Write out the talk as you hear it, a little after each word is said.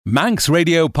Manx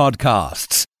Radio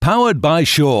Podcasts, powered by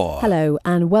Shaw. Hello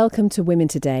and welcome to Women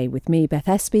Today with me, Beth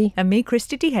Espy. And me,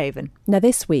 Christy DeHaven. Now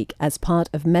this week, as part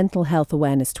of Mental Health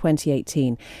Awareness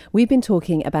 2018, we've been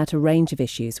talking about a range of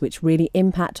issues which really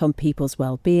impact on people's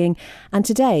well-being, and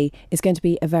today is going to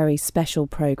be a very special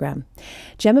programme.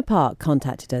 Gemma Park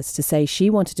contacted us to say she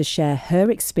wanted to share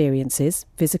her experiences,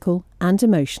 physical and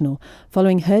emotional,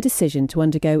 following her decision to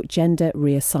undergo gender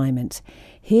reassignment.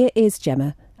 Here is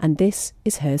Gemma, and this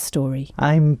is her story.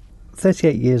 I'm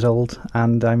 38 years old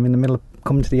and I'm in the middle of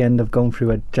coming to the end of going through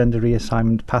a gender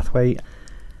reassignment pathway.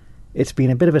 It's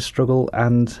been a bit of a struggle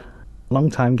and a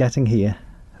long time getting here,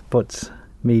 but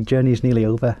my journey is nearly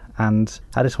over and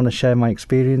I just want to share my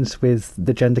experience with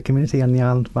the gender community on the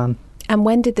Isle of Man. And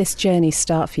when did this journey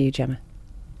start for you, Gemma?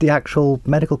 The actual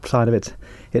medical side of it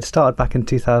started back in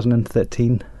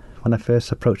 2013 when I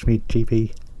first approached my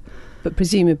GP. But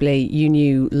presumably you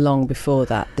knew long before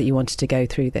that you wanted to go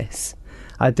through this.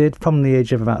 I did from the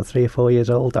age of about 3 or 4 years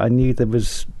old. I knew there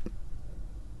was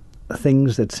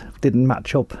things that didn't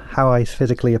match up, how I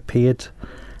physically appeared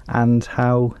and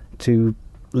how to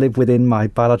live within my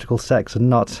biological sex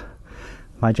and not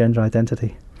my gender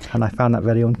identity. And I found that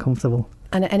very uncomfortable.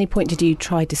 And at any point did you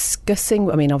try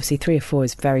discussing, I mean obviously 3 or 4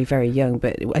 is very, very young,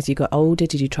 but as you got older,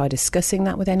 did you try discussing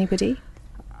that with anybody?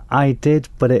 I did,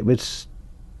 but it was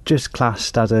just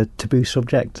classed as a taboo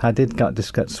subject. I did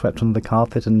get swept under the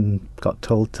carpet and got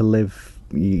told to live,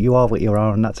 you are what you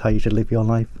are and that's how you should live your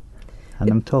life.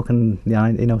 And I'm talking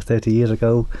 30 years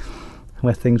ago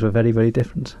where things were very, very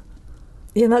different.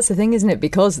 Yeah, and that's the thing, isn't it?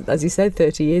 Because, as you said,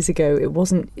 30 years ago, it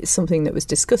wasn't something that was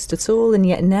discussed at all. And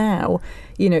yet now,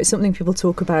 it's something people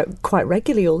talk about quite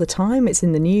regularly all the time. It's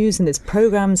in the news and there's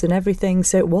programmes and everything.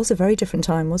 So it was a very different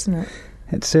time, wasn't it?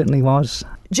 It certainly was.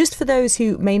 Just for those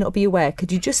who may not be aware,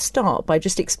 could you just start by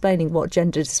just explaining what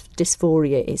gender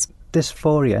dysphoria is?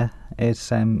 Dysphoria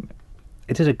is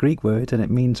it is a Greek word and it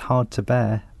means hard to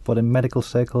bear, but in medical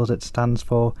circles it stands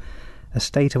for a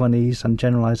state of unease and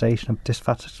generalisation of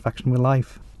dissatisfaction with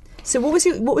life. So what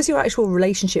was your actual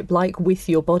relationship like with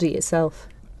your body itself?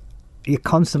 You're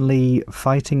constantly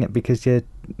fighting it because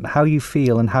how you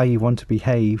feel and how you want to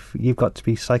behave, you've got to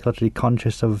be psychologically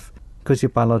conscious of. Because you're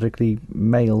biologically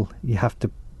male, you have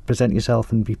to present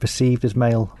yourself and be perceived as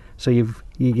male. So you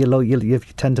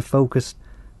tend to focus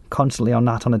constantly on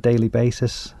that on a daily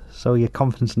basis. So your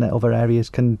confidence in other areas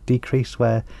can decrease,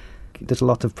 where there's a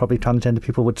lot of probably transgender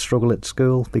people would struggle at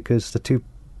school because they're too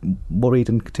worried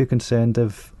and too concerned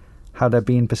of how they're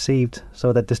being perceived.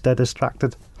 So they're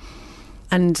distracted.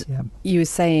 And you were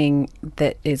saying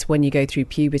that it's when you go through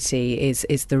puberty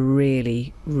is the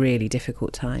really, really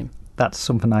difficult time. That's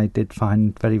something I did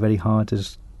find very, very hard,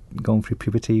 is going through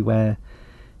puberty where,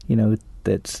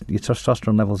 that your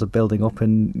testosterone levels are building up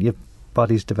and your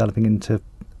body's developing into,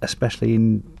 especially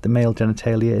in the male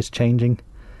genitalia, is changing.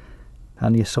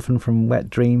 And you're suffering from wet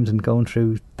dreams and going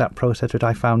through that process, which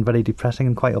I found very depressing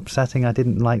and quite upsetting. I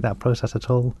didn't like that process at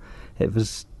all.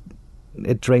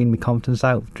 It drained my confidence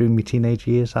out during my teenage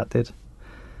years, that did.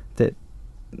 That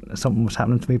something was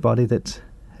happening to my body that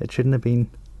it shouldn't have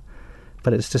been.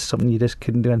 But it's just something you just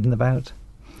couldn't do anything about.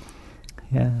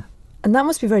 Yeah. And that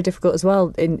must be very difficult as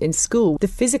well in school. The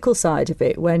physical side of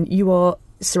it, when you are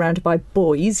surrounded by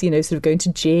boys, sort of going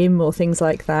to gym or things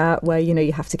like that, where,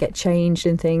 you have to get changed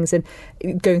and things. And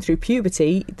going through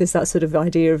puberty, there's that sort of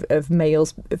idea of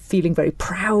males feeling very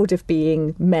proud of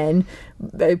being men,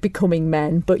 becoming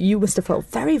men. But you must have felt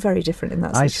very, very different in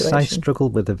that situation. I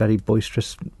struggled with a very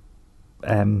boisterous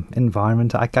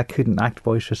environment. I couldn't act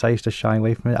boisterous. I used to shy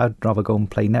away from it. I'd rather go and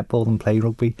play netball than play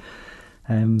rugby,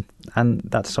 and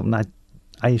that's something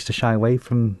I used to shy away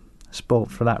from sport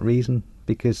for that reason,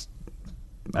 because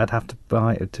I'd have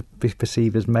to be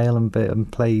perceived as male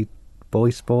and play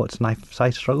boys sports, and I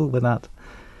struggled with that,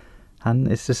 and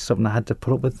it's just something I had to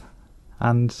put up with.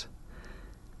 And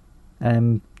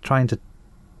trying to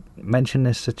mention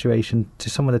this situation to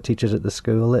some of the teachers at the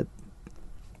school,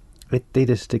 they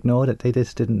just ignored it. They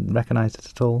just didn't recognise it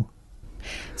at all.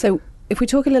 So if we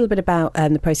talk a little bit about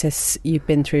the process you've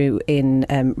been through in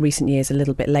recent years a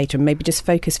little bit later, and maybe just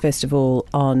focus first of all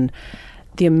on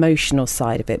the emotional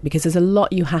side of it, because there's a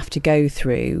lot you have to go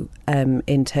through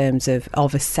in terms of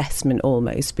assessment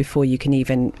almost before you can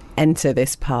even enter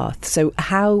this path. So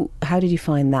how did you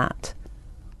find that?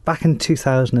 Back in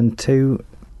 2002,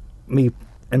 my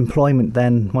employment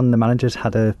then, one of the managers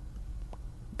had a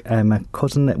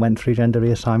cousin that went through gender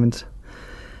reassignment,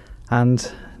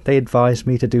 and they advised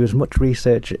me to do as much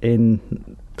research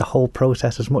in the whole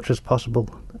process as much as possible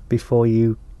before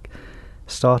you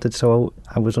started. So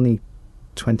I was only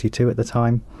 22 at the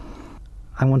time.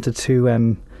 I wanted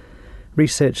to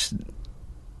researched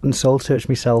and soul-searched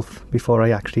myself before I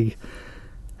actually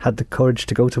had the courage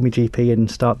to go to my GP and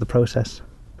start the process.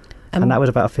 And that was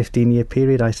about a 15-year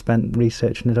period. I spent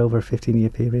researching it over a 15-year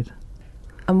period.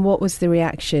 And what was the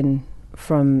reaction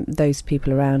from those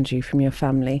people around you, from your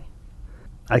family?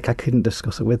 I couldn't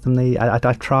discuss it with them.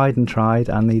 I tried and tried,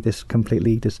 and they just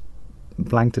completely just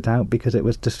blanked it out because it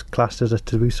was just classed as a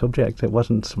taboo subject. It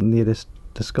wasn't something they just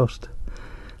discussed.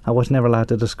 I was never allowed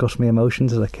to discuss my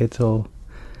emotions as a kid, or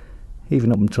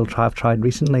even up until I've tried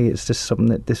recently. It's just something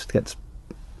that just gets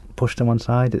pushed to one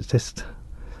side. It's just,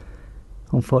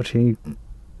 unfortunately,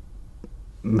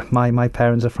 my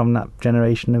parents are from that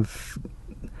generation of,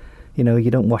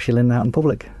 you don't wash your linen out in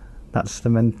public. That's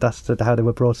how they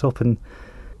were brought up, and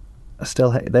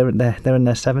still they're in their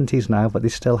 70s now, but they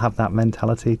still have that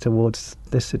mentality towards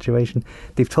this situation.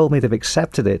 They've told me they've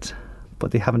accepted it, but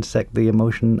they haven't accepted the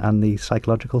emotion and the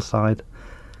psychological side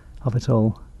of it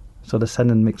all. So they're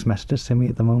sending mixed messages to me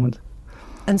at the moment.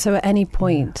 And so at any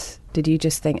point, did you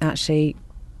just think, actually,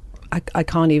 I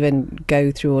can't even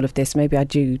go through all of this, maybe I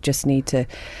do just need to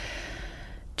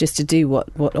do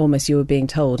what almost you were being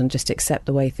told and just accept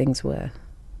the way things were?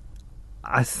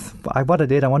 What I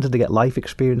did, I wanted to get life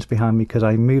experience behind me, because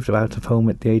I moved out of home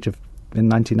in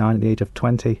 99 at the age of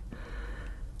 20,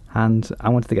 and I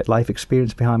wanted to get life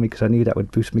experience behind me because I knew that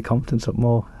would boost my confidence up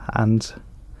more. And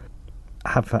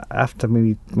after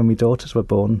when my daughters were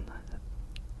born,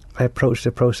 I approached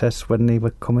the process when they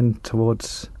were coming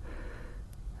towards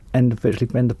virtually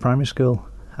end of primary school,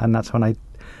 and that's when I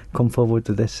come forward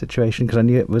to this situation, because I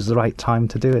knew it was the right time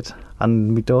to do it,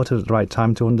 and my daughter was the right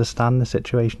time to understand the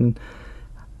situation,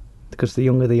 because the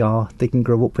younger they are, they can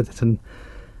grow up with it, and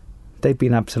they've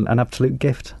been an absolute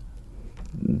gift.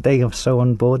 They are so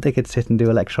on board. They could sit and do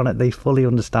a lecture on it. They fully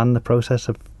understand the process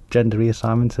of gender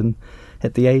reassignment, and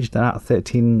at the age they're at,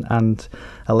 13 and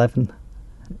 11,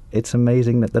 it's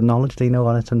amazing that the knowledge they know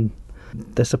on it and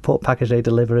the support package they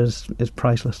deliver is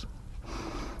priceless.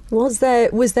 Was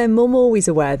their mum always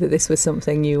aware that this was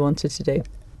something you wanted to do?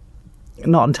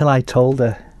 Not until I told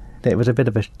her. It was a bit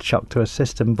of a shock to her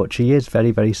system, but she is very,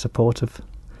 very supportive.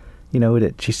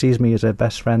 That she sees me as her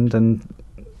best friend, and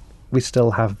we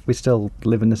still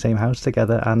live in the same house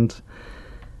together, and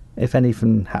if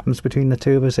anything happens between the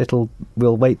two of us,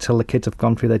 we'll wait till the kids have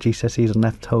gone through their GCSEs and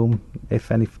left home,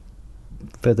 if any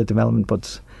further development,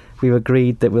 but we've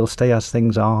agreed that we'll stay as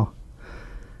things are,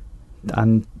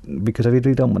 and because we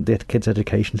don't want the kids'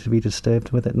 education to be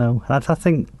disturbed with it now. And I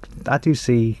think I do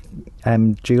see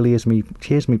Julie as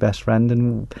she is my best friend,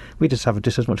 and we just have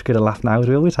just as much good a laugh now as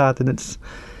we always had,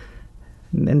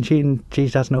 and she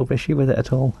has no issue with it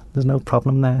at all. There's no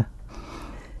problem there.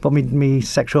 But my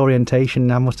sexual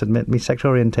orientation, I must admit, my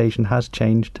sexual orientation has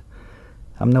changed.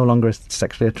 I'm no longer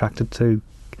sexually attracted to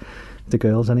the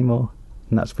girls anymore,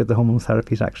 and that's with the hormone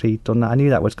therapy's actually done that. I knew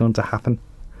that was going to happen.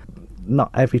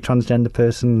 Not every transgender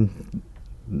person's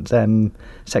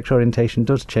sexual orientation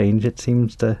does change. It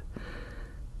seems to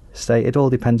stay. It all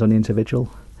depends on the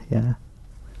individual. Yeah.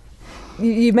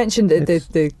 You mentioned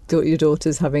your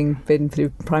daughters having been through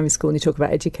primary school, and you talk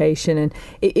about education, and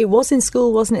it was in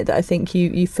school, wasn't it, that I think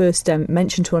you first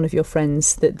mentioned to one of your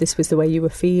friends that this was the way you were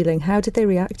feeling. How did they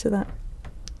react to that?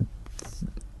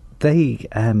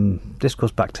 This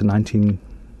goes back to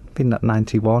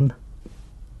 91.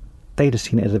 They'd have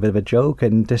seen it as a bit of a joke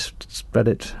and just spread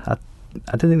it. I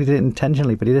don't think they did it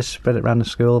intentionally, but he just spread it around the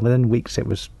school. Within weeks, it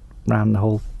was around the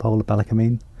whole of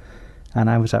Ballacameen. And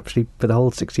I was actually, for the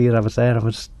whole 6 years I was there, I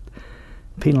was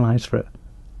penalised for it.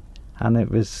 And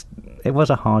it was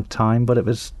a hard time, but it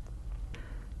was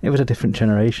a different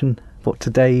generation. But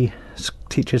today,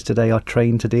 teachers today are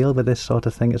trained to deal with this sort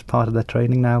of thing as part of their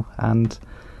training now. And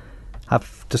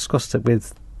I've discussed it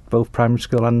with both primary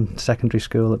school and secondary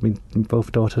school that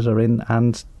both daughters are in,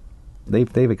 and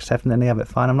they've accepted it and they have it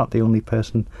fine. I'm not the only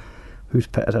person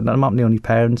I'm not the only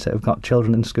parents that have got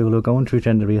children in school who are going through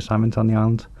gender reassignment on the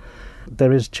island.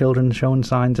 There is children showing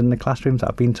signs in the classrooms that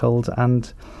I've been told,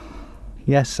 and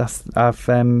yes, I've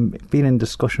been in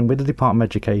discussion with the Department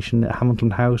of Education at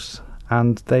Hamilton House,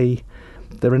 and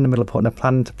they're in the middle of putting a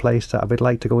plan into place that I would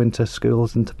like to go into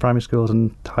schools, into primary schools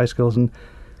and high schools, and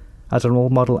as a role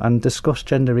model, and discuss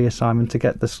gender reassignment to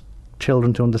get the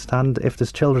children to understand. If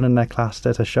there's children in their class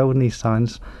that are showing these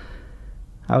signs,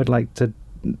 I would like to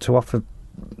offer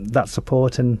that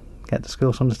support and get the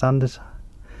schools to understand it.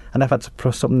 And if that's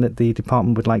something that the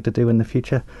department would like to do in the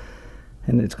future,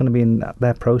 and it's going to be in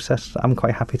their process, I'm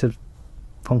quite happy to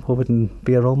come forward and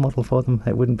be a role model for them.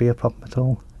 It wouldn't be a problem at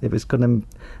all if it's going to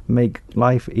make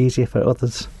life easier for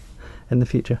others in the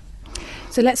future.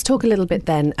 So let's talk a little bit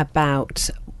then about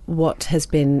what has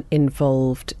been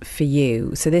involved for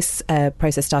you. So this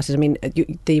process started, I mean,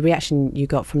 the reaction you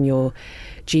got from your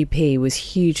GP was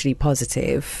hugely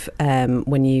positive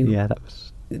when you... Yeah, that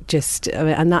was...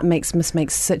 and that must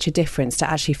make such a difference to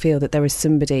actually feel that there is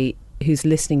somebody who's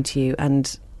listening to you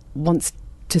and wants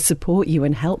to support you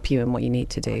and help you in what you need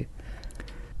to do.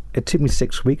 It took me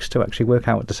 6 weeks to actually work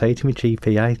out what to say to my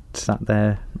GP. I sat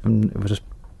there and it was just,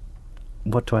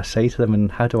 what do I say to them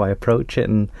and how do I approach it?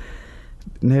 And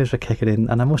nerves were kicking in.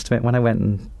 And I must admit, when I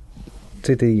went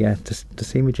to to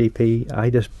see my GP, I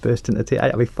just burst into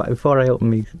tears. Before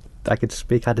I could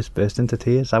speak, I just burst into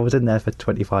tears. I was in there for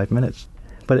 25 minutes.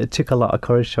 But it took a lot of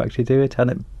courage to actually do it,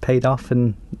 and it paid off.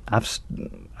 And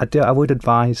I would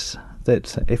advise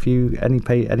that if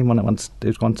anyone that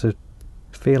who's want to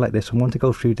feel like this and want to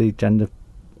go through the gender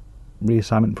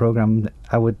reassignment programme,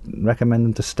 I would recommend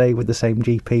them to stay with the same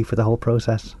GP for the whole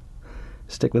process.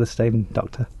 Stick with the same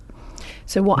doctor.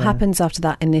 So what happens after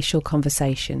that initial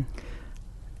conversation?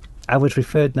 I was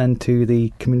referred then to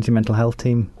the community mental health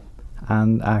team,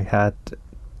 and I had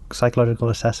psychological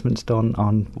assessments done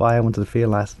on why I wanted to feel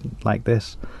like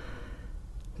this.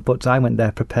 But I went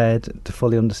there prepared to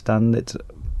fully understand it.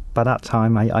 By that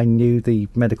time, I knew the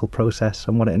medical process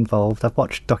and what it involved. I've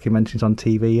watched documentaries on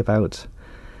TV about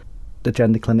the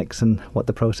gender clinics and what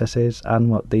the process is, and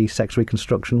what the sex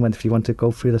reconstruction, if you want to go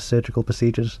through the surgical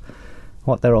procedures,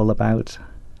 what they're all about.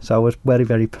 So I was very,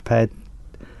 very prepared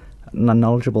and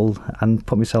knowledgeable, and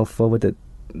put myself forward that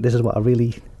this is what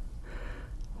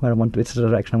this is the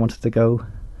direction I wanted to go.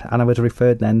 And I was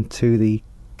referred then to the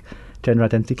Gender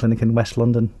Identity Clinic in West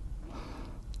London.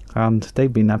 And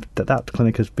that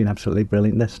clinic has been absolutely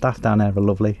brilliant. The staff down there are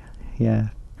lovely. Yeah.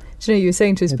 Do you know, you were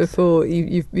saying to us before,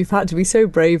 you've had to be so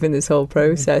brave in this whole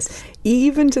process,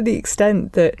 even to the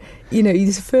extent that, you know,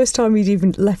 it's the first time you'd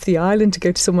even left the island to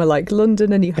go to somewhere like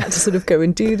London, and you had to sort of go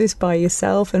and do this by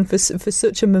yourself. And for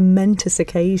such a momentous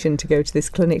occasion to go to this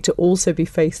clinic, to also be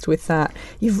faced with that,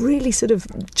 you've really sort of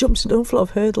jumped an awful lot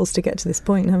of hurdles to get to this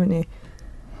point, haven't you?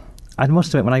 I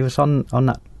must admit, when I was on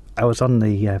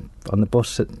the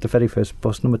bus, at the very first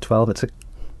bus, number 12. It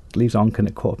leaves Onken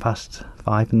at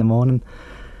 5:15 in the morning,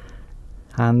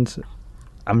 and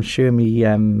I'm sure I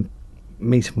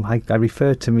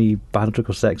refer to me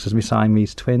biological sex as my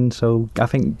Siamese twin. So I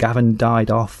think Gavin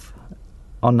died off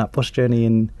on that bus journey,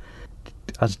 and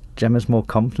as Gemma's more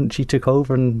confident, she took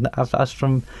over. And as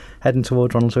from heading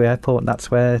towards Ronaldsway Airport,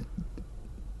 that's where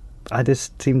I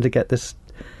just seemed to get this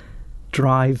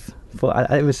drive.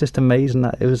 It was just amazing.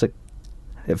 That it was at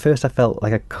first I felt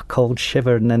like a cold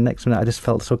shiver, and then next minute I just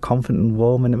felt so confident and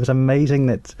warm, and it was amazing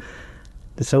that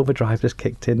this overdrive just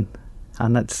kicked in,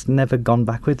 and it's never gone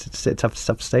backwards.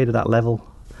 I've stayed at that level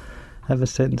ever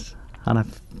since. And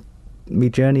my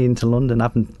journey into London,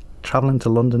 I've been travelling to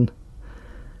London,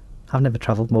 I've never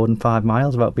travelled more than 5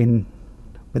 miles without being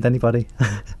with anybody.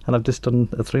 And I've just done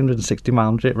a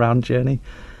 360-mile round journey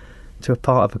to a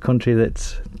part of a country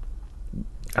that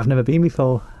I've never been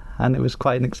before, and it was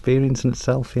quite an experience in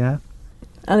itself, yeah.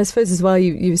 And I suppose as well,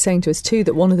 you were saying to us too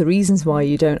that one of the reasons why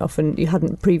you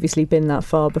hadn't previously been that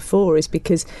far before is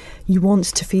because you want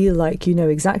to feel like you know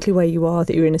exactly where you are,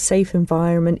 that you're in a safe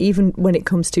environment, even when it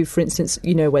comes to, for instance,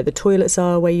 you know, where the toilets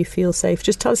are, where you feel safe.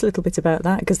 Just tell us a little bit about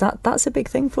that, because that's a big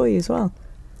thing for you as well.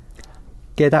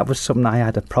 Yeah, that was something I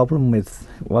had a problem with,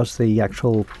 was the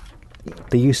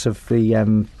use of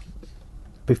the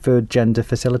preferred gender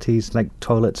facilities like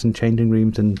toilets and changing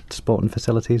rooms and sporting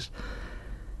facilities.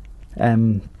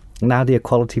 Now the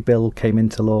Equality Bill came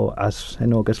into law as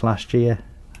in August last year,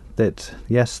 that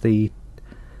yes, the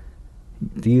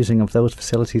using of those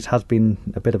facilities has been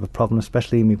a bit of a problem,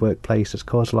 especially in my workplace. It's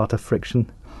caused a lot of friction,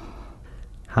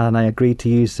 and I agreed to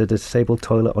use the disabled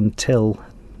toilet until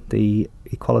the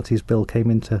Equalities Bill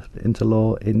came into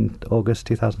law in August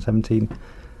 2017,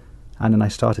 and then I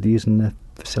started using the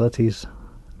facilities,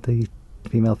 the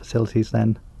female facilities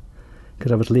then,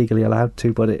 because I was legally allowed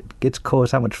to. But it's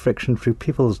caused that much friction through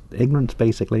people's ignorance,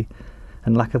 basically,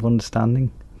 and lack of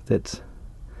understanding. That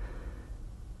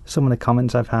some of the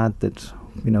comments I've had that,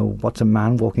 you know, what's a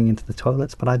man walking into the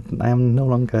toilets? But I am no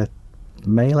longer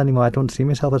male anymore. I don't see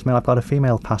myself as male. I've got a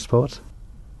female passport.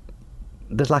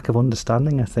 There's lack of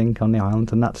understanding, I think, on the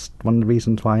island, and that's one of the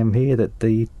reasons why I'm here, that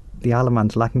the Isle of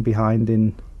Man's lacking behind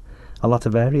in a lot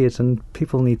of areas, and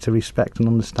people need to respect and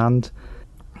understand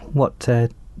what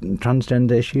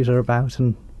transgender issues are about,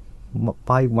 and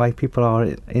why people are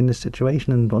in this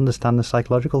situation, and understand the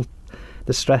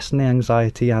stress and the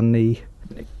anxiety, and it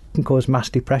can cause mass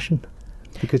depression,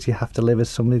 because you have to live as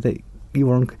somebody that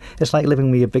it's like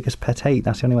living with your biggest pet hate.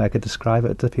 That's the only way I could describe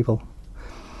it to people.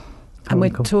 And we're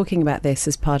talking about this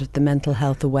as part of the Mental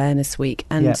Health Awareness Week.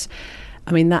 And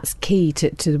I mean, that's key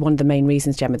to one of the main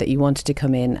reasons, Gemma, that you wanted to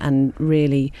come in and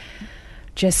really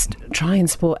just try and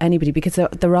support anybody, because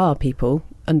there are people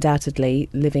undoubtedly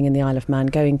living in the Isle of Man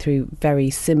going through very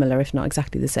similar, if not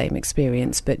exactly the same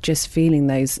experience, but just feeling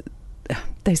those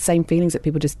same feelings that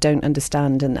people just don't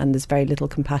understand, and there's very little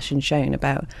compassion shown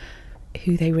about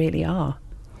who they really are.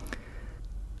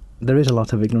 There is a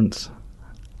lot of ignorance,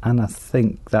 and I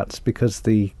think that's because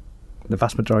the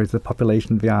vast majority of the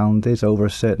population of the island is over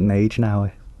a certain age now.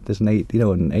 There's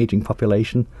an ageing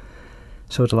population,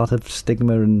 so there's a lot of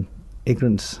stigma and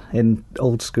ignorance in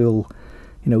old school,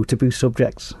 taboo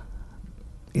subjects.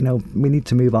 We need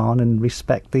to move on and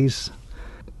respect people's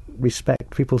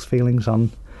feelings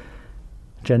on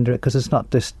gender, because it's not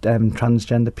just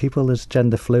transgender people. There's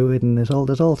gender fluid, and there's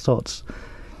all sorts,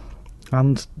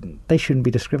 and they shouldn't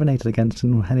be discriminated against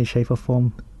in any shape or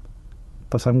form.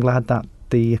 But I'm glad that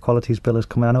the Equalities Bill has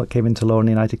come in. I know it came into law in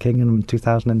the United Kingdom in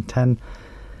 2010.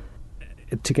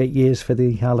 It took 8 years for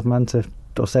the Isle of Man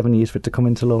or 7 years for it to come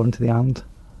into law into the island,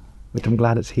 which I'm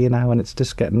glad it's here now, and it's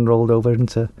just getting rolled over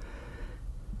into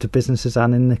businesses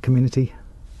and in the community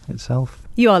itself.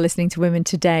 You are listening to Women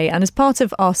Today, and as part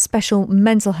of our special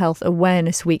Mental Health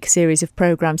Awareness Week series of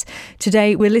programmes,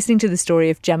 today we're listening to the story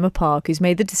of Gemma Park, who's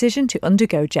made the decision to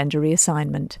undergo gender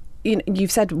reassignment.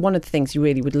 You've said one of the things you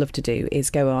really would love to do is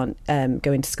go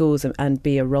into schools and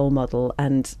be a role model,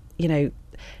 and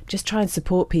just try and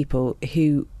support people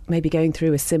who may be going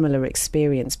through a similar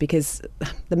experience, because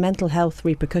the mental health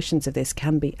repercussions of this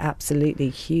can be absolutely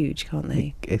huge, can't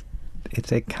they?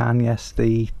 It can, yes.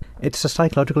 It's a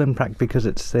psychological impact, because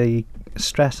it's the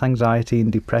stress, anxiety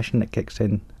and depression that kicks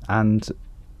in, and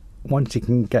once you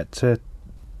can get to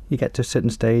a certain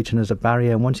stage and there's a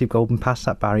barrier, and once you've gone past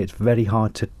that barrier, it's very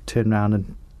hard to turn around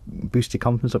and boost your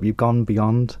confidence up. You've gone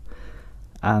beyond,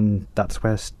 and that's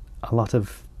where a lot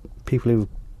of people who've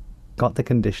got the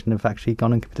condition have actually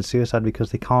gone and committed suicide,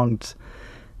 because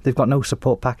they've got no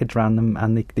support package around them,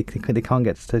 and they can't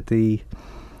get to the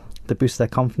boost their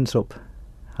confidence up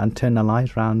and turn their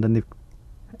lives around.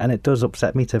 And it does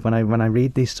upset me when I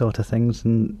read these sort of things,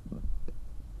 and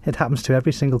it happens to it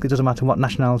doesn't matter what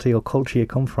nationality or culture you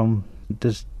come from.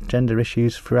 There's gender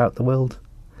issues throughout the world.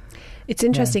 It's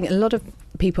interesting. A lot of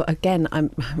people, again,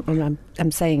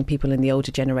 I'm saying people in the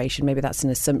older generation, maybe that's an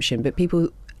assumption, but people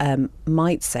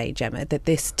might say, Gemma, that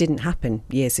this didn't happen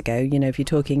years ago. If you're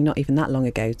talking not even that long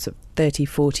ago, sort of 30,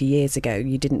 40 years ago,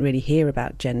 you didn't really hear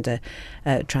about transgender.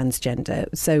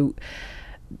 So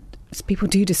people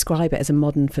do describe it as a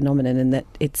modern phenomenon, and that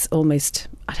it's almost,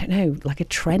 I don't know, like a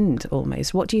trend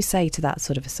almost. What do you say to that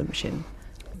sort of assumption?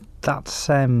 That's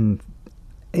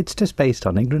it's just based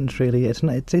on ignorance, really. It's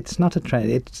not a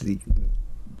trend.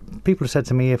 People have said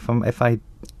to me,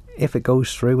 if it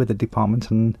goes through with the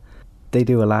department and they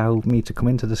do allow me to come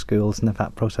into the schools, and if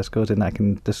that process goes in, I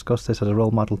can discuss this as a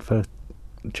role model for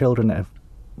children that are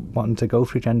wanting to go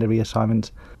through gender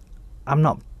reassignment. I'm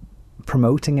not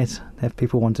promoting it. If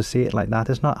people want to see it like that,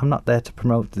 I'm not there to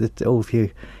promote that. If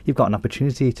you've got an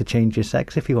opportunity to change your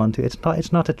sex if you want to.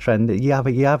 It's not a trend. You have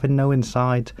a know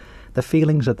inside. The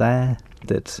feelings are there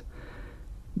that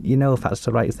if that's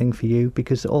the right thing for you,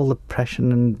 because all the pressure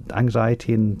and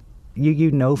anxiety, and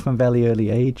you know from a very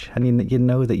early age, and you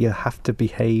know that you have to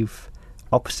behave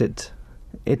opposite.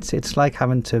 It's like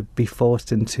having to be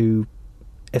forced into,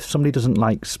 if somebody doesn't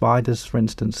like spiders, for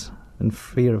instance, and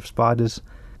fear of spiders,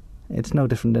 it's no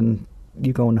different than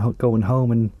you going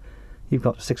home and you've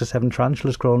got 6 or 7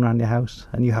 tarantulas crawling around your house,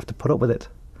 and you have to put up with it.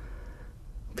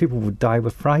 People would die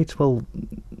with fright. Well,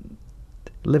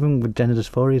 living with gender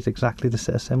dysphoria is exactly a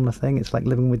similar thing. It's like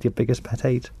living with your biggest pet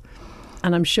hate.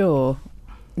 And I'm sure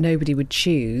nobody would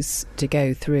choose to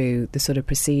go through the sort of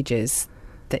procedures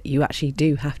that you actually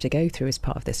do have to go through as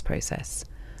part of this process.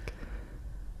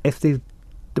 If the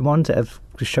ones that have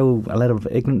show a lot of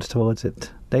ignorance towards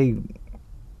it, they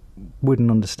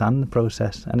wouldn't understand the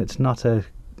process, and it's not a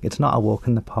walk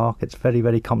in the park. It's very,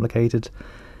 very complicated,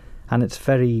 and it's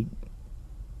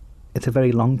a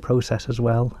very long process as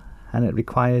well, and it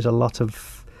requires a lot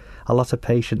of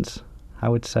patience, I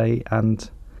would say, and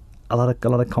a lot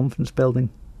of confidence building,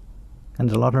 and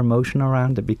there's a lot of emotion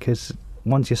around it, because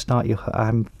once you start,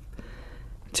 I'm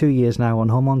 2 years now on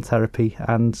hormone therapy,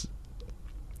 and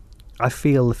I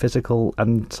feel the physical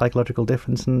and psychological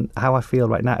difference in how I feel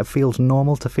right now. It feels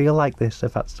normal to feel like this,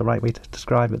 if that's the right way to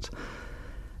describe it.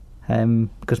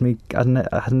 Because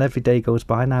as every day goes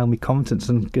by now, my confidence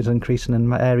is increasing in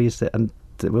my areas that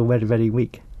were very, very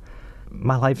weak.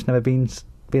 My life's never been so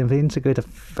good.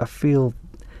 I feel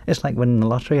it's like winning the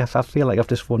lottery. I feel like I've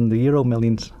just won the Euro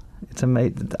Millions. It's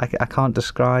amazing. I can't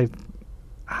describe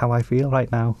how I feel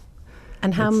right now.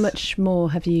 And how much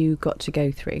more have you got to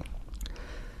go through?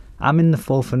 I'm in the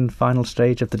fourth and final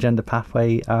stage of the gender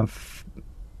pathway. I'm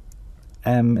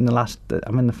in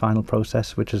the final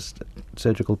process, which is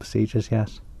surgical procedures,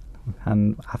 yes.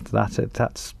 And after that,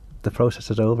 that's the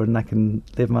process is over, and I can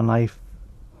live my life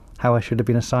how I should have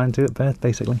been assigned to at birth,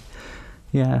 basically.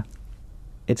 Yeah,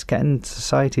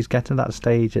 society's getting to that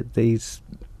stage that these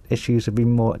issues have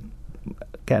been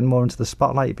getting more into the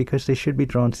spotlight, because they should be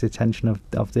drawn to the attention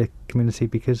of the community,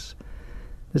 because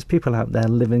there's people out there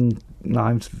living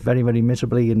lives very, very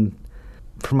miserably, and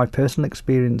from my personal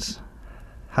experience,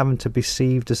 having to be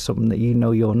perceived as something that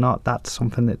you're not, that's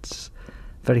something that's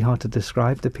very hard to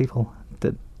describe to people.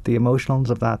 That the emotionals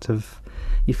of that,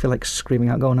 you feel like screaming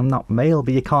out going, I'm not male,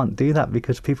 but you can't do that,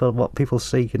 because what people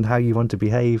see and how you want to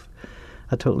behave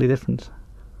are totally different.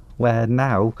 Where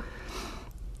now,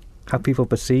 how people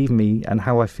perceive me and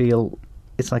how I feel,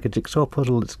 it's like a jigsaw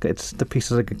puzzle. It's the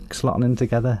pieces are slotting in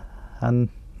together, and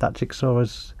that jigsaw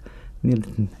is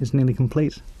nearly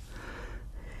complete.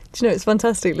 Do you know, it's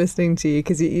fantastic listening to you,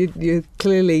 because you're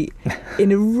clearly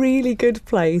in a really good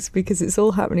place, because it's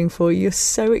all happening for you. You're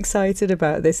so excited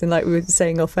about this, and like we were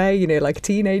saying off air, like a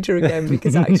teenager again,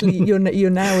 because actually you're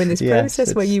now in this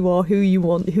process where you are who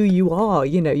you are.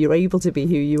 You're able to be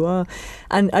who you are.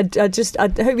 And I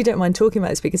hope you don't mind talking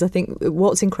about this, because I think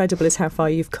what's incredible is how far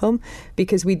you've come,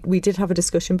 because we did have a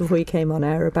discussion before you came on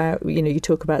air about, you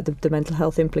talk about the mental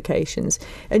health implications,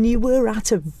 and you were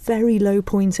at a very low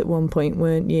point at one point,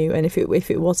 weren't you? And if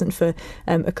it wasn't for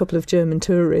a couple of German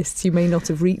tourists, you may not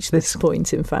have reached this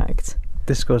point, in fact.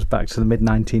 This goes back to the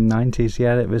mid-1990s,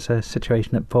 yeah. It was a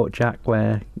situation at Port Jack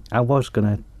where I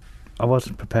wasn't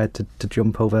prepared to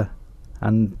jump over,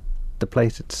 and the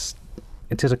place,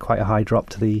 it is quite a high drop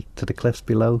to the cliffs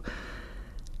below,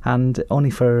 and only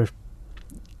for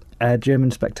German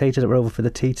spectators that were over for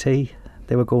the TT,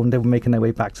 they were making their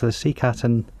way back to the Seacat,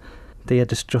 and they had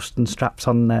distrusting straps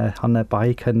on their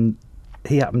bike, and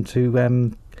he happened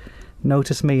to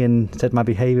notice me and said my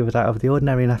behaviour was out of the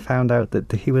ordinary, and I found out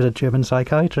that he was a German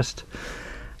psychiatrist,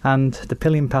 and the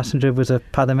pillion passenger was a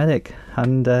paramedic,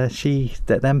 and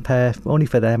them pair, only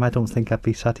for them, I don't think I'd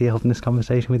be sat here having this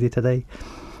conversation with you today,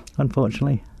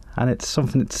 unfortunately. And it's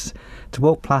something that's to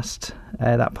walk past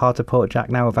that part of Port Jack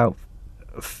now, about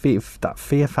that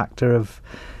fear factor of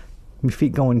my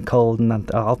feet going cold,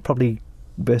 and I'll probably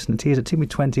burst into tears. It took me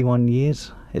 21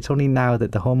 years. It's only now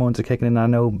that the hormones are kicking in, I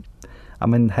know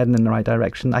I'm heading in the right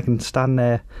direction. I can stand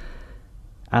there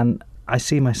and I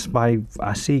see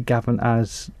Gavin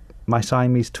as my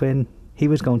Siamese twin. He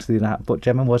was going to do that, but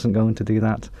Gemma wasn't going to do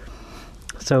that.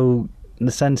 So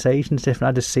the sensation's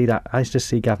different. I just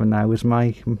see Gavin now as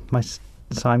my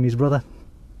Siamese brother.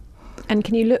 And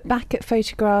can you look back at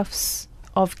photographs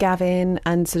of Gavin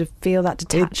and sort of feel that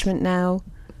detachment now?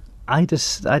 I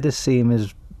just see him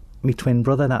as my twin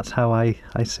brother. That's how I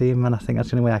see him, and I think that's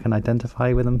the only way I can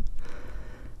identify with him.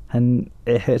 And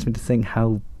it hurts me to think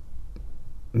how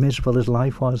miserable his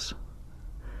life was,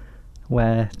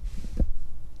 where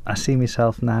I see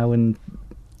myself now and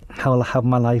how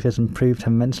my life has improved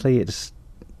immensely.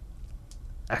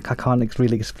 I can't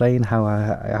really explain how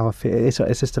I feel.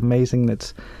 It's just amazing.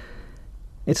 It's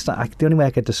like, the only way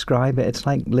I could describe it, it's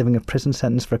like living a prison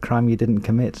sentence for a crime you didn't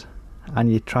commit, and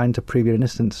you're trying to prove your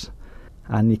innocence,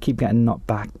 and you keep getting knocked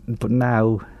back. But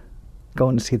now,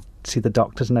 going to see the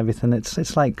doctors and everything,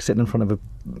 it's like sitting in front of a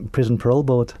prison parole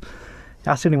board.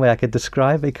 That's the only way I could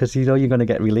describe it, because you're going to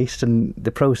get released, and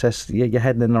the process, you're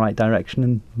heading in the right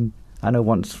direction. And I know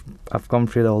once I've gone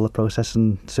through all the process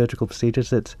and surgical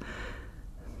procedures, that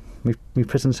my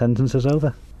prison sentence is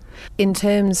over. In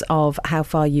terms of how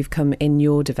far you've come in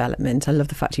your development, I love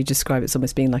the fact you describe it as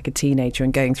almost being like a teenager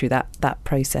and going through that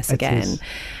process again.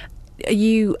 Are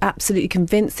you absolutely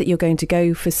convinced that you're going to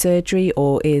go for surgery,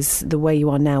 or is the way you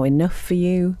are now enough for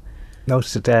you? No,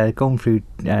 going through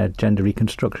gender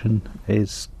reconstruction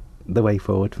is the way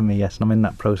forward for me, yes, and I'm in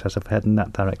that process of heading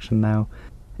that direction now.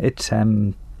 It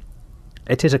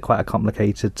is quite a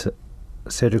complicated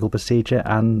surgical procedure,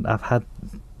 and I've had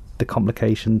the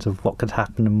complications of what could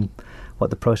happen and what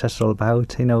the process is all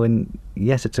about, and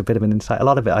yes, it's a bit of an insight. A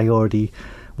lot of it I already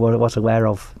was aware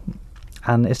of,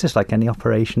 and it's just like any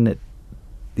operation, that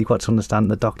you've got to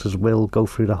understand the doctors will go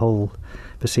through the whole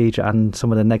procedure and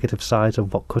some of the negative sides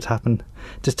of what could happen,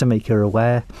 just to make you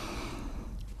aware.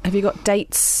 Have you got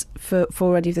dates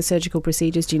for any of the surgical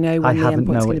procedures? Do you know when the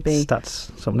endpoint's going to be?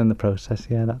 That's something in the process,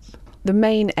 yeah. That's the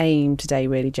main aim today,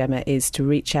 really, Gemma, is to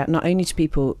reach out not only to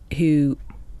people who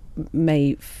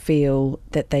may feel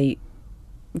that they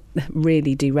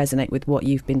really do resonate with what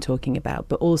you've been talking about,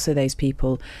 but also those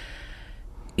people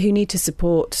who need to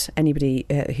support anybody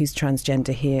who's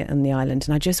transgender here on the island.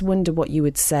 And I just wonder what you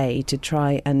would say to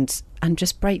try and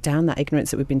just break down that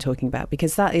ignorance that we've been talking about,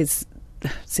 because that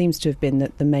seems to have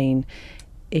been the main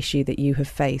issue that you have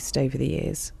faced over the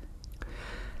years.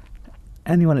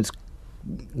 Anyone that's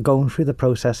going through the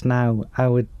process now,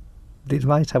 the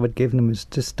advice I would give them is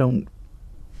just don't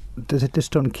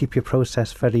keep your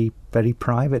process very, very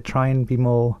private. Try and be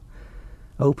more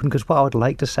open, because what I would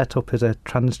like to set up is a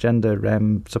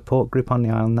transgender support group on the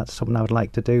island. That's something I would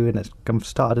like to do, and I'm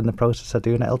started in the process of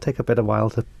doing it. It'll take a bit of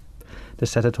while to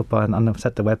set it up and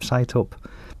set the website up.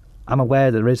 I'm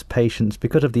aware there is patients,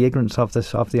 because of the ignorance of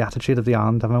the attitude of the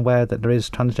island. I'm aware that there is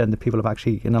transgender people have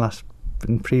actually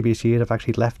in previous years have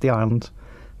actually left the island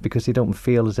because they don't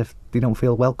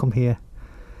feel welcome here.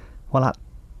 Well,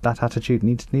 that attitude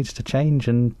needs to change,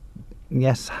 and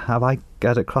yes, have I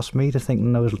got it crossed me to think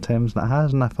in those terms, that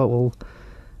has, and I thought, well,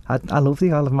 I love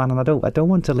the Isle of Man, and I don't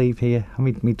want to leave here. I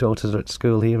mean, my daughters are at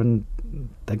school here and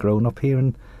they're grown up here,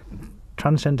 and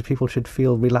transgender people should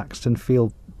feel relaxed and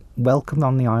feel welcome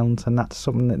on the island, and that's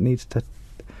something that needs to.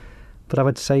 But I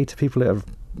would say to people that are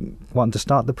wanting to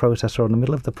start the process or in the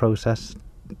middle of the process,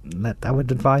 I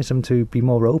would advise them to be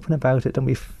more open about it. Don't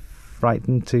be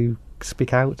frightened to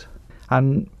speak out.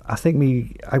 And I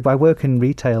think I work in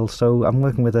retail, so I'm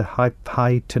working with a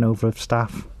high turnover of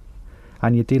staff,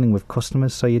 and you're dealing with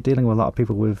customers, so you're dealing with a lot of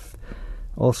people with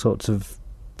all sorts of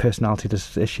personality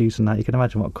issues and that. You can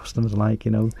imagine what customers are like,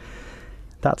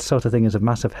 That sort of thing is a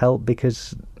massive help,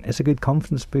 because it's a good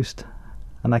confidence boost.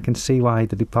 And I can see why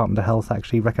the Department of Health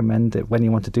actually recommend it when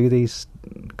you want to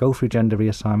go through gender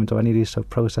reassignment or any of these sort of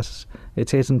processes.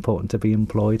 It is important to be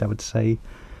employed, I would say.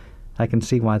 I can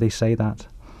see why they say that.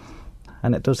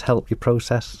 And it does help your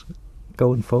process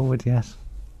going forward, yes.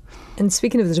 And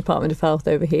speaking of the Department of Health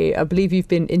over here, I believe you've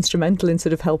been instrumental in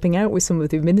sort of helping out with some of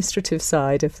the administrative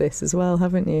side of this as well,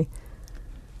 haven't you?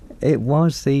 It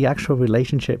was the actual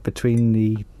relationship between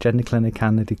the gender clinic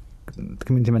and the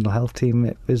community mental health team.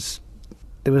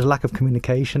 There was a lack of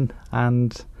communication,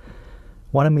 and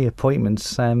one of my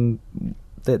appointments,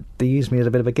 that they used me as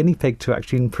a bit of a guinea pig to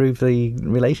actually improve the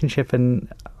relationship,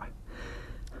 and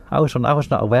I was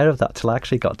not aware of that till I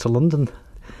actually got to London.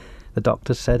 The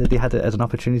doctors said that they had it as an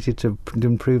opportunity to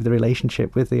improve the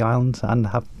relationship with the island and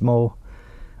have more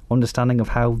understanding of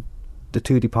how the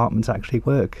two departments actually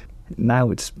work. Now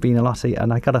it's been a lot,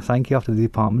 and I got to thank you after the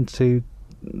department to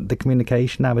the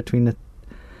communication now between the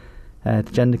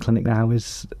gender clinic now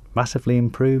is massively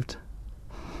improved,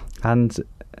 and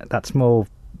that's more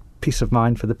peace of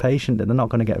mind for the patient that they're not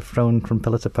going to get thrown from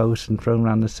pillar to post and thrown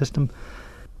around the system.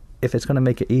 If it's going to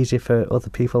make it easier for other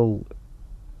people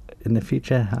in the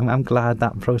future, I'm glad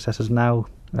that process has now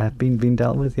been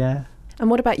dealt with, yeah. And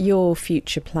what about your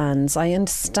future plans? I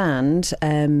understand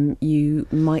you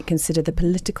might consider the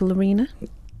political arena.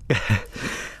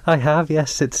 I have,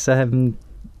 yes. It's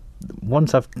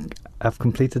once I've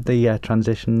completed the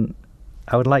transition,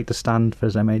 I would like to stand for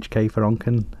as MHK for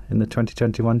Onken in the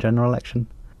 2021 general election,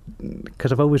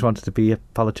 because I've always wanted to be a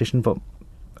politician, but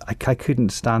I couldn't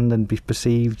stand and be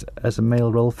perceived as a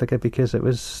male role figure, because it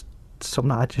was something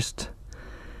that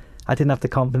I didn't have the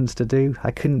confidence to do. I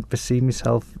couldn't perceive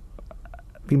myself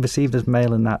being perceived as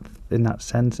male in that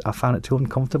sense. I found it too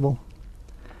uncomfortable.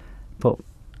 But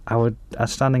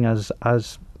as standing as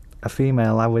a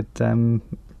female, I would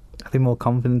I'd be more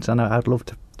confident, and I'd love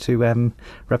to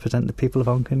represent the people of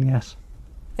Onken, yes.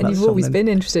 And you've always been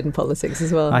interested in politics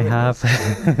as well. I have.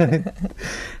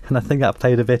 And I think that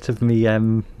played a bit of me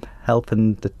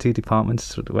helping the two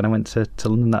departments when I went to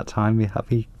London that time.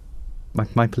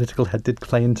 My political head did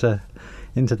play into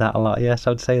that a lot, yes, I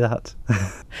would say that.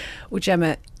 Well,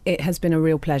 Gemma, it has been a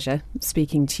real pleasure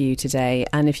speaking to you today,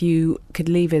 and if you could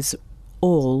leave us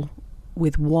all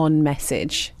with one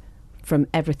message from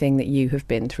everything that you have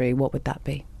been through, what would that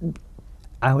be?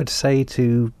 I would say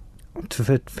for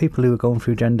people who are going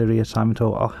through gender reassignment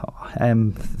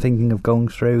or thinking of going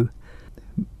through,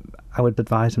 I would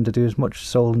advise them to do as much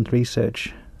soul and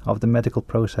research of the medical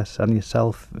process and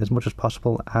yourself as much as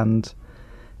possible, and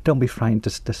don't be frightened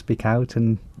to speak out.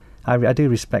 And I do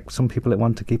respect some people that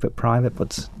want to keep it private,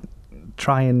 but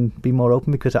try and be more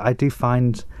open, because I do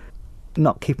find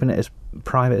not keeping it as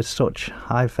private as such,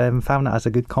 I've found that as a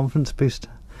good confidence boost,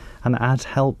 and it has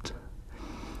helped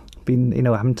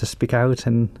having to speak out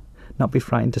and not be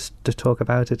frightened to talk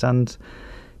about it. And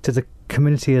to the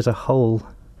community as a whole,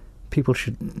 people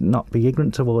should not be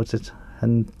ignorant towards it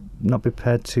and not be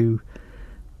prepared to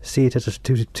see it as a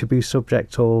taboo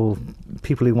subject or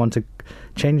people who want to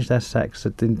change their sex,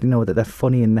 that that they're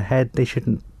funny in the head, they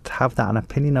shouldn't have that an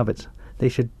opinion of it. They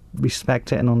should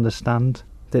respect it and understand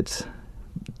that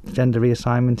gender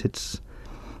reassignment, it's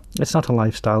not a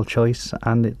lifestyle choice,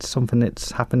 and it's something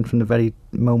that's happened from the very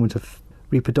moment of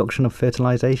reproduction, of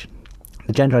fertilisation.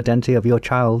 The gender identity of your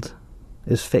child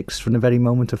is fixed from the very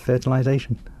moment of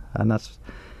fertilisation, and that's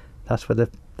where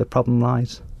the problem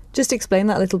lies. Just explain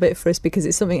that a little bit for us, because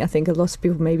it's something I think a lot of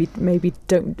people maybe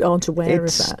aren't aware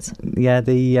of that. Yeah,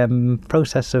 the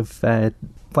process of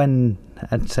when,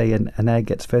 I'd say, an egg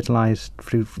gets fertilised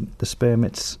through the sperm,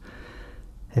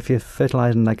 if you're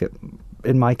fertilising, like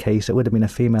in my case, it would have been a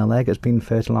female egg that's been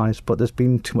fertilised, but there's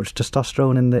been too much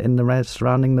testosterone in the red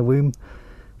surrounding the womb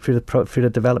through the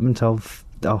development of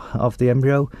the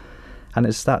embryo, and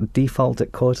it's that default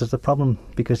that causes the problem,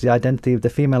 because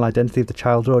the female identity of the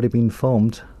child's already been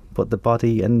formed, but the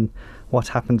body and what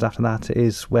happens after that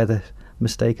is where the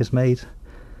mistake is made.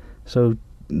 So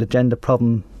the gender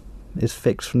problem is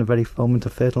fixed from the very moment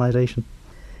of fertilisation.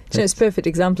 So it's a perfect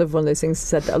example of one of those things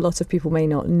said that a lot of people may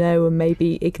not know and may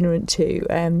be ignorant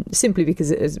to, simply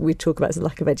because, as we talk about, it's a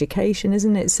lack of education,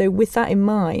 isn't it? So with that in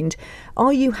mind,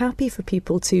 are you happy for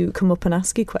people to come up and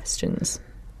ask you questions?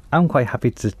 I'm quite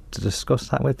happy to discuss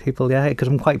that with people, yeah, because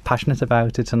I'm quite passionate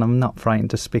about it and I'm not frightened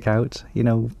to speak out.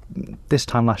 This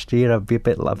time last year I'd be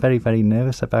very, very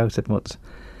nervous about it, but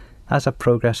as I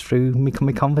progressed through,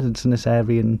 my confidence in this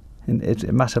area and it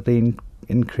massively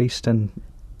increased, and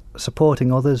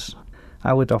supporting others,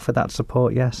 I would offer that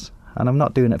support, yes. And I'm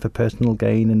not doing it for personal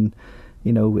gain, and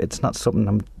it's not something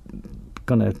I'm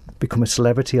going to become a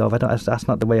celebrity of. That's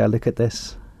not the way I look at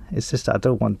this. It's just that I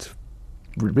don't want to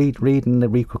reading the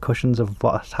repercussions of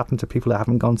what has happened to people that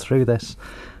haven't gone through this,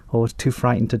 or too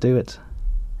frightened to do it.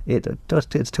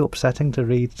 It's too upsetting to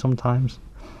read sometimes,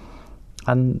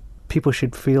 and people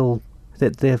should feel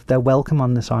that they're welcome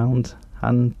on this island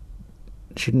and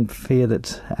shouldn't fear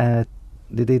that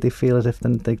they feel as if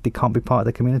they can't be part of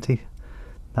the community.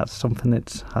 That's something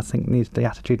that I think the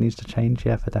attitude needs to change,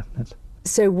 yeah, for definite.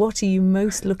 So what are you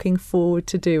most looking forward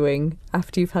to doing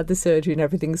after you've had the surgery and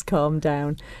everything's calmed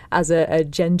down as a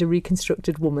gender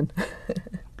reconstructed woman?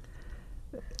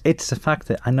 It's the fact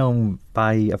that I know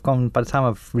by the time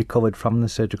I've recovered from the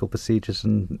surgical procedures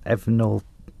and everything,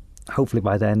 hopefully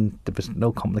by then there was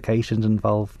no complications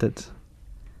involved,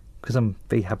 because I'll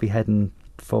be heading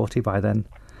 40 by then.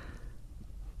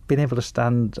 Being able to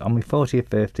stand on my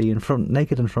 40th birthday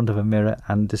naked in front of a mirror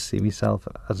and just see myself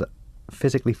as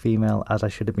physically female as I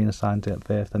should have been assigned to at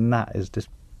birth, and that is just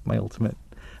my ultimate,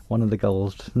 one of the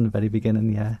goals from the very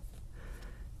beginning, yeah.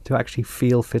 To actually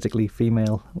feel physically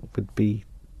female would be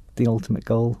the ultimate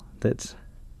goal, that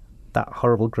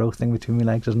horrible growth thing between my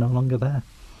legs is no longer there.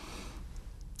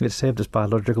 It served its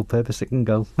biological purpose, it can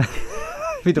go.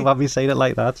 If you don't want me saying it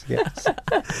like that, yes.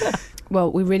 Well,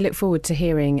 we really look forward to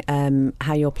hearing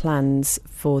how your plans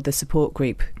for the support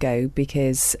group go,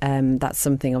 because that's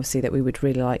something obviously that we would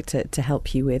really like to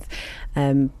help you with.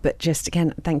 But just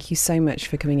again, thank you so much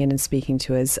for coming in and speaking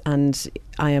to us. And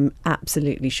I am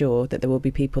absolutely sure that there will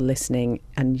be people listening,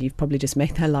 and you've probably just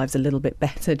made their lives a little bit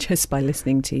better just by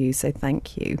listening to you. So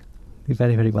thank you. You're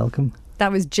very, very welcome.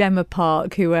 That was Gemma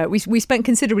Park, who we spent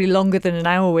considerably longer than an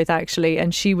hour with, actually,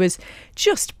 and she was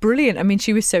just brilliant. I mean,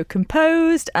 she was so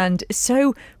composed and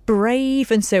so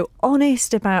brave and so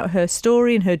honest about her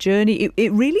story and her journey.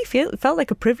 It really felt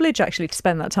like a privilege, actually, to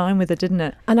spend that time with her, didn't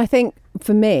it? And I think,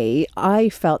 for me, I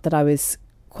felt that I was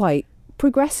quite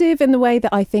progressive in the way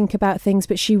that I think about things,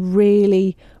 but she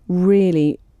really,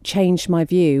 really changed my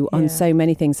view on so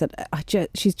many things. That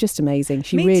she's just amazing.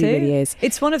 She really is.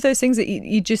 It's one of those things that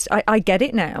you just I get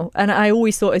it now, and I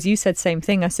always thought, as you said, same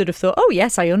thing. I sort of thought, oh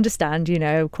yes, I understand,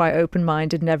 quite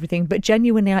open-minded and everything, but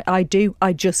genuinely I do.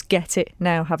 I just get it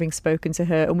now, having spoken to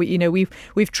her. And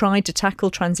we've tried to tackle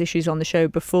trans issues on the show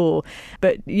before,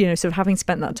 but sort of having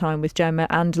spent that time with Gemma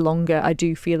and longer, I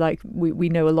do feel like we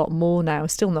know a lot more now.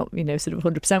 Still not sort of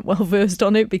 100% well versed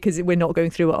on it, because we're not going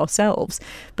through it ourselves,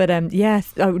 but I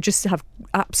would just have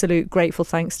absolute grateful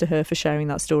thanks to her for sharing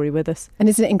that story with us. And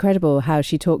isn't it incredible how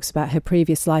she talks about her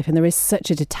previous life, and there is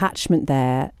such a detachment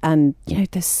there, and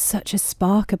there's such a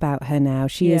spark about her now.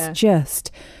 She is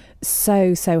just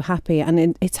so happy,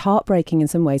 and it's heartbreaking in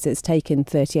some ways. It's taken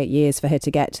 38 years for her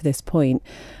to get to this point,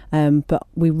 But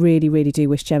we really, really do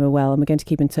wish Gemma well, and we're going to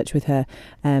keep in touch with her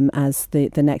as the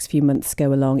next few months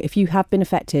go along. If you have been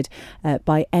affected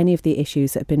by any of the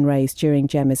issues that have been raised during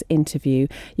Gemma's interview,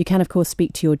 you can, of course,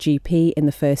 speak to your GP in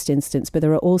the first instance, but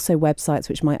there are also websites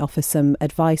which might offer some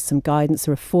advice, some guidance.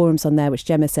 There are forums on there which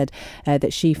Gemma said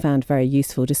that she found very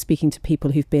useful. Just speaking to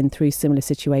people who've been through similar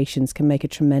situations can make a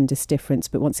tremendous difference.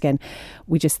 But once again,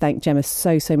 we just thank Gemma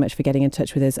so much for getting in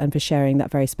touch with us and for sharing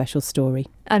that very special story.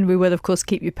 And we will, of course,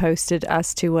 keep you posted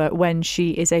as to when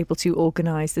she is able to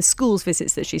organise the schools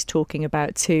visits that she's talking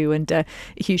about too. And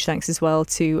huge thanks as well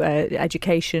to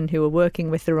Education, who are working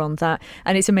with her on that.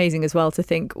 And it's amazing as well to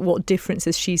think what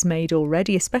differences she's made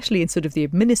already, especially in sort of the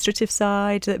administrative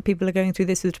side, that people are going through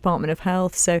this with the Department of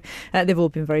Health. So they've all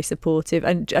been very supportive.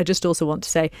 And I just also want to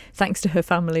say thanks to her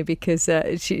family, because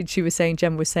she was saying,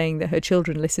 Gemma was saying that her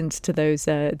children listened to those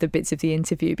the bits of the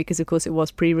interview, because of course it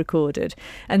was pre-recorded,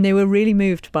 and they were really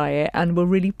moved by it and were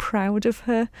really proud of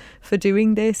her for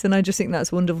doing this. And I just think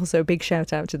that's wonderful. So a big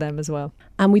shout out to them as well.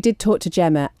 And we did talk to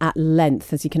Gemma at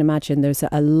length. As you can imagine, there's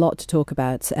a lot to talk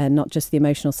about, not just the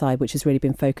emotional side, which has really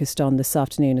been focused on this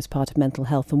afternoon as part of Mental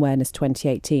Health Awareness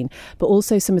 2018, but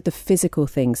also some of the physical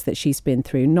things that she's been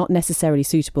through, not necessarily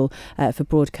suitable for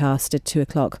broadcast at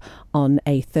 2:00 on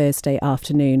a Thursday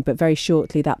afternoon. But very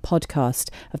shortly, that podcast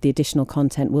of the additional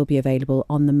content will be available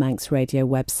on the Manx Radio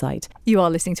website. You are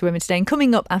listening to Women Today, and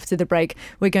coming up after the break,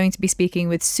 we're going to be speaking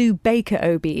with Sue Baker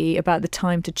OBE about the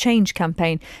Time to Change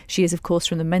campaign. She is, of course,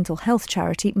 from the mental health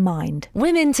charity Mind.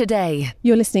 Women Today.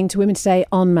 You're listening to Women Today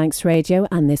on Manx Radio,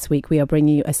 and this week we are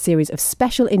bringing you a series of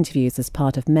special interviews as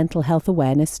part of Mental Health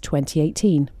Awareness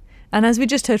 2018. And as we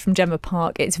just heard from Gemma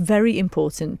Park, it's very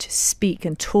important to speak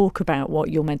and talk about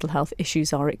what your mental health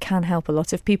issues are. It can help a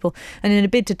lot of people. And in a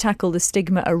bid to tackle the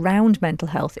stigma around mental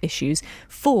health issues,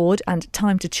 Ford and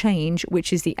Time to Change,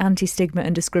 which is the anti-stigma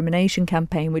and discrimination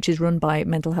campaign, which is run by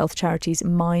mental health charities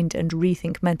Mind and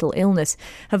Rethink Mental Illness,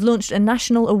 have launched a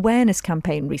national awareness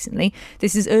campaign recently.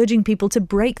 This is urging people to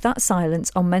break that silence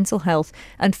on mental health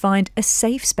and find a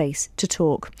safe space to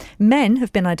talk. Men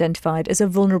have been identified as a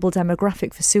vulnerable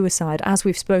demographic for suicide, as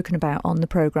we've spoken about on the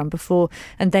programme before,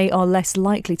 and they are less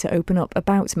likely to open up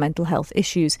about mental health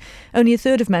issues. Only a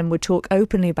third of men would talk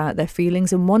openly about their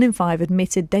feelings, and 1 in 5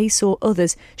 admitted they saw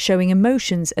others showing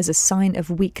emotions as a sign of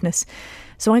weakness.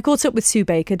 So I caught up with Sue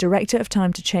Baker, Director of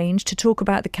Time to Change, to talk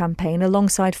about the campaign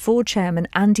alongside Ford Chairman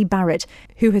Andy Barrett,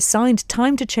 who has signed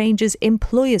Time to Change's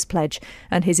Employers Pledge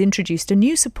and has introduced a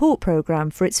new support programme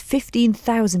for its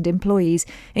 15,000 employees,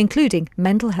 including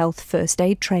mental health first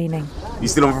aid training. You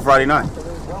still on for Friday night?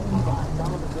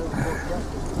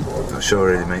 Not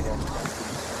sure really, mate.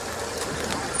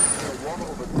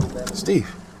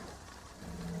 Steve,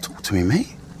 talk to me,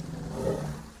 mate.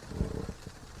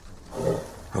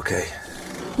 Okay.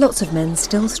 Lots of men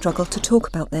still struggle to talk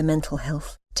about their mental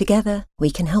health. Together, we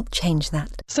can help change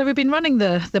that. So we've been running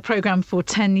the programme for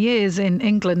 10 years in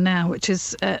England now, which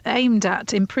is aimed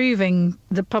at improving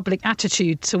the public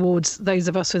attitude towards those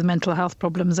of us with mental health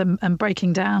problems and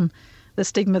breaking down the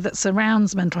stigma that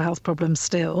surrounds mental health problems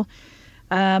still.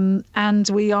 And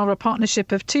we are a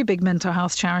partnership of 2 big mental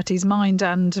health charities, Mind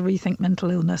and Rethink Mental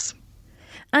Illness.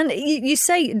 And you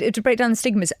say, to break down the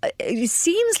stigmas, it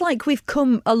seems like we've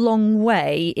come a long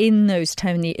way in those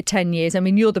 10 years. I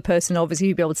mean, you're the person, obviously,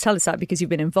 who'd be able to tell us that because you've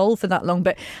been involved for that long.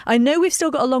 But I know we've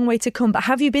still got a long way to come. But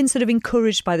have you been sort of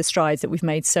encouraged by the strides that we've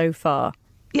made so far?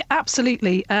 Yeah,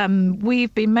 absolutely.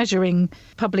 We've been measuring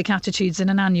public attitudes in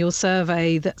an annual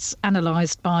survey that's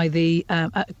analysed by the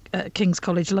King's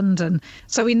College London.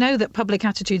 So we know that public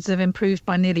attitudes have improved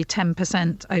by nearly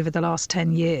 10% over the last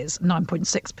 10 years,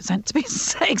 9.6% to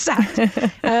be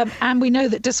exact. And we know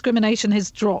that discrimination has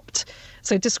dropped.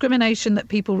 So discrimination that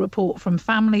people report from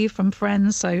family, from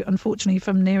friends, so unfortunately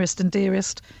from nearest and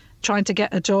dearest, trying to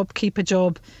get a job, keep a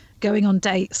job, going on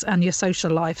dates and your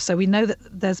social life. So we know that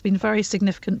there's been very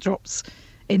significant drops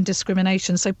in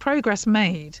discrimination. So progress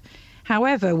made.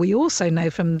 However, we also know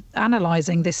from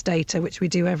analysing this data, which we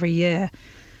do every year,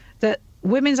 that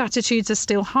women's attitudes are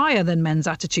still higher than men's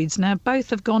attitudes. Now,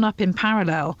 both have gone up in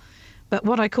parallel, but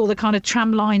what I call the kind of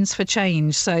tram lines for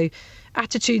change. So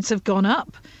attitudes have gone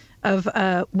up of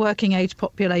working age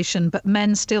population, but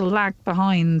men still lag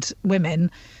behind women.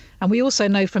 And we also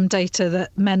know from data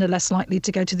that men are less likely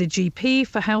to go to the GP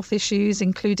for health issues,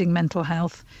 including mental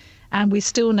health. And we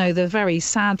still know the very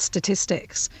sad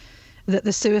statistics that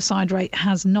the suicide rate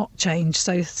has not changed.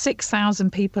 So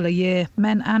 6,000 people a year,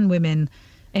 men and women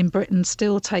in Britain,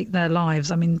 still take their lives.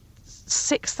 I mean,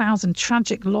 6,000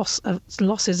 tragic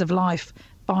losses of life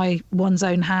by one's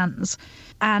own hands.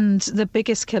 And the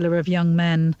biggest killer of young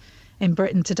men in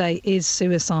Britain today is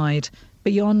suicide.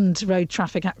 beyond road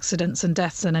traffic accidents and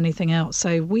deaths and anything else.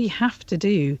 So we have to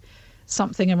do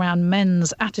something around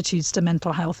men's attitudes to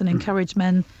mental health and encourage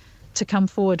men to come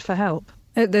forward for help.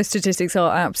 Those statistics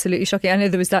are absolutely shocking. I know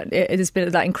there's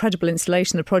been that incredible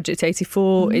installation, the Project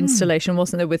 84 installation,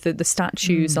 wasn't there, with the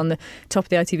statues on the top of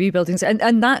the ITV buildings,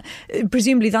 and that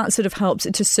presumably that sort of helps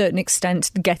to a certain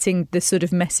extent getting the sort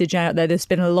of message out there. There's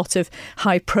been a lot of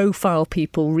high profile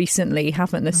people recently,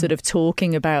 haven't there, sort of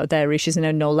talking about their issues. I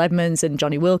know Noel Edmonds and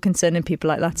Johnny Wilkinson and people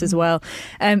like that as well.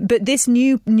 But this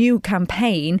new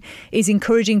campaign is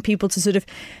encouraging people to sort of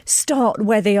start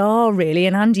where they are, really.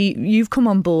 And Andy, you've come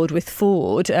on board with Ford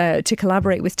to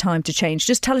collaborate with Time to Change.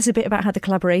 Just tell us a bit about how the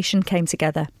collaboration came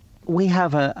together. We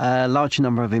have a large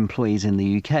number of employees in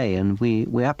the UK, and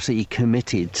we're absolutely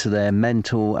committed to their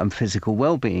mental and physical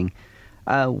well-being.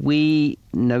 We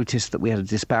noticed that we had a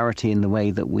disparity in the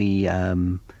way that we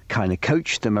kind of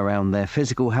coached them around their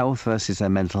physical health versus their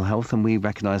mental health, and we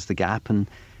recognised the gap, and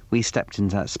we stepped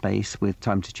into that space with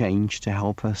Time to Change to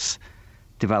help us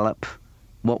develop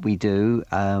what we do.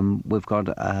 We've got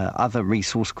other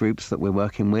resource groups that we're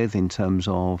working with in terms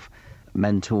of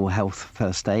mental health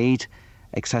first aid,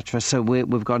 etc. So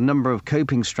we've got a number of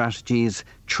coping strategies,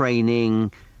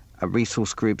 training,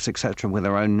 resource groups, etc. with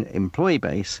our own employee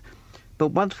base. But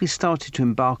once we started to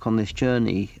embark on this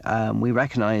journey, we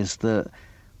recognised that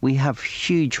we have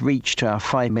huge reach to our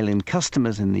 5 million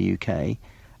customers in the UK.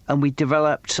 And we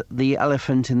developed the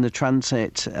Elephant in the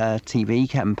Transit TV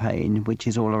campaign, which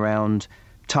is all around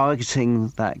targeting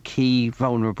that key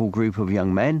vulnerable group of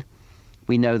young men.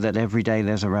 We know that every day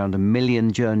there's around 1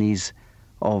 million journeys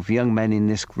of young men in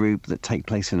this group that take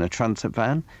place in a transit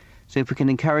van. So if we can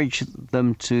encourage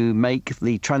them to make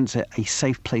the transit a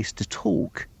safe place to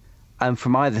talk, and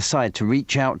from either side to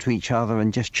reach out to each other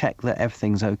and just check that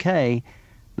everything's okay,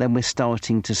 then we're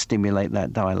starting to stimulate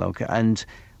that dialogue. And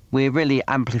we're really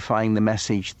amplifying the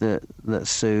message that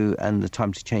Sue and the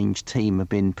Time to Change team have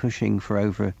been pushing for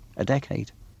over a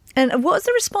decade. And what's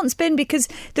the response been? Because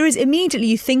there is immediately,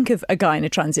 you think of a guy in a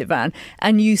transit van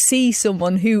and you see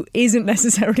someone who isn't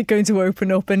necessarily going to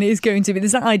open up and is going to be,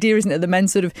 there's that idea, isn't it? The men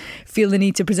sort of feel the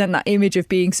need to present that image of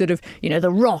being sort of, you know,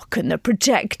 the rock and the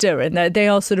protector, and they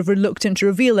are sort of reluctant to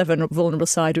reveal their vulnerable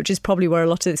side, which is probably where a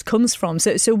lot of this comes from.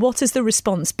 So what has the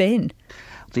response been?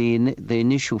 The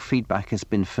initial feedback has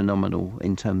been phenomenal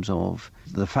in terms of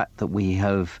the fact that we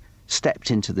have stepped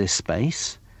into this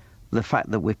space, the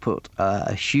fact that we've put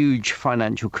a huge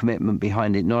financial commitment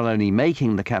behind it, not only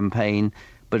making the campaign,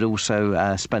 but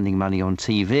also spending money on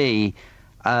TV.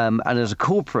 And as a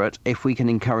corporate, if we can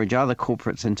encourage other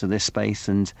corporates into this space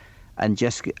and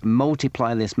just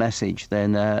multiply this message,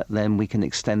 then we can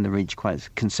extend the reach quite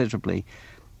considerably.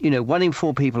 You know, 1 in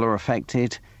 4 people are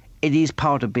affected. It is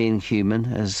part of being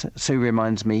human, as Sue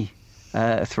reminds me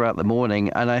throughout the morning.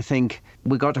 And I think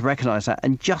we've got to recognise that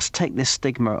and just take this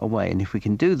stigma away. And if we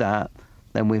can do that,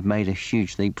 then we've made a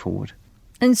huge leap forward.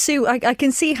 And Sue, I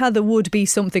can see how there would be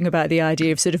something about the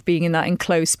idea of sort of being in that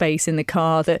enclosed space in the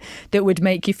car that would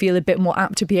make you feel a bit more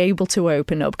apt to be able to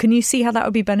open up. Can you see how that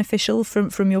would be beneficial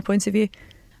from your point of view?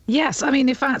 Yes, I mean,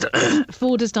 in fact,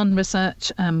 Ford has done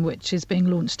research, which is being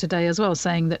launched today as well,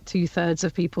 saying that 2/3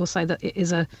 of people say that it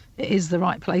is the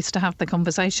right place to have the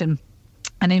conversation.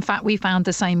 And in fact, we found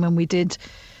the same when we did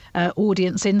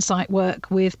audience insight work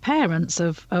with parents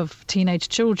of teenage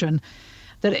children,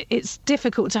 that it's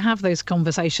difficult to have those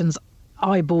conversations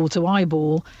eyeball to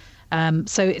eyeball.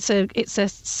 So it's a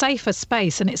safer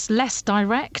space and it's less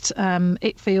direct.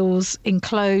 It feels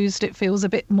enclosed. It feels a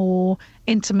bit more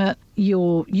intimate.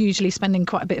 You're usually spending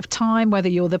quite a bit of time, whether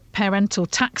you're the parental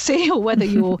taxi or whether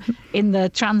you're in the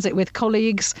transit with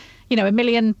colleagues. You know, 1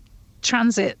 million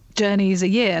transit journeys a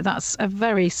year. That's a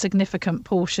very significant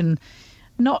portion,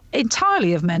 not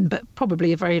entirely of men, but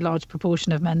probably a very large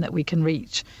proportion of men that we can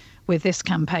reach with this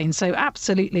campaign. So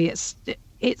absolutely,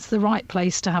 it's the right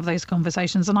place to have those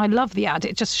conversations. And I love the ad.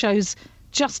 It just shows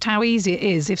just how easy it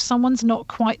is. If someone's not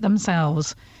quite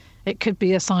themselves, it could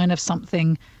be a sign of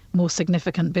something more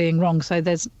significant being wrong. So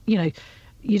there's, you know,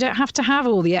 you don't have to have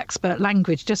all the expert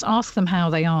language. Just ask them how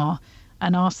they are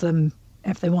and ask them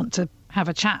if they want to have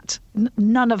a chat.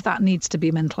 None of that needs to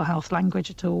be mental health language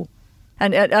at all.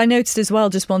 And I noticed as well,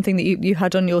 just one thing that you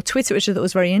had on your Twitter, which I thought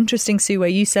was very interesting, Sue, where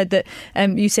you said that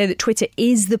you say that Twitter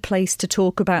is the place to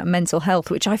talk about mental health,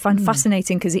 which I find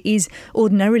fascinating because it is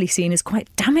ordinarily seen as quite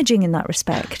damaging in that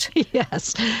respect.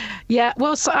 Yes. Yeah.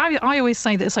 Well, so I always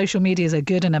say that social media is a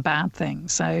good and a bad thing.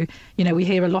 So, you know, we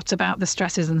hear a lot about the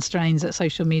stresses and strains that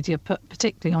social media put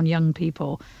particularly on young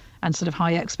people and sort of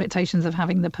high expectations of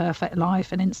having the perfect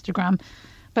life and Instagram.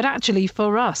 But actually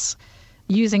for us,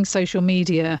 using social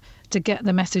media to get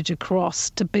the message across,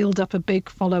 to build up a big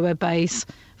follower base,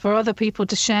 for other people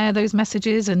to share those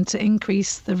messages and to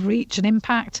increase the reach and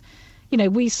impact. You know,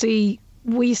 we see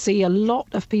a lot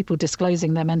of people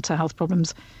disclosing their mental health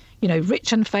problems, you know,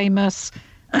 rich and famous,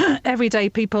 everyday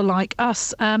people like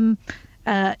us,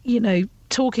 you know,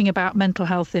 talking about mental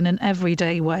health in an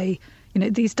everyday way. You know,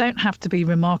 these don't have to be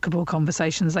remarkable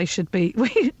conversations. They should be.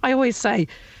 I always say,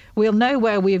 we'll know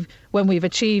when we've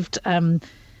achieved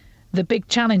the big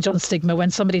challenge on stigma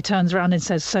when somebody turns around and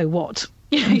says, "So what?"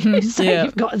 You say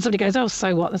you've got, and somebody goes, "Oh,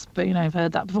 so what?" That's, you know, I've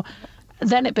heard that before.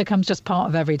 Then it becomes just part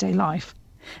of everyday life.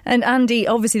 And Andy,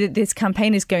 obviously this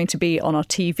campaign is going to be on our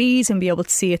TVs and be able to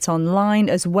see it online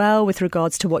as well with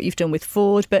regards to what you've done with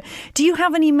Ford. But do you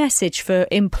have any message for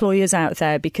employers out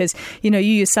there? Because, you know,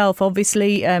 you yourself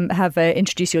obviously have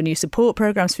introduced your new support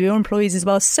programmes for your employees as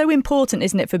well. So important,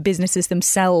 isn't it, for businesses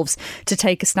themselves to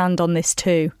take a stand on this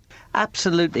too?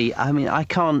 Absolutely. I mean, I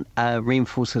can't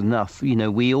reinforce it enough. You know,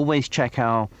 we always check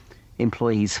our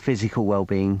employees' physical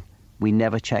well-being. We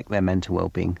never check their mental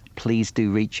well-being. Please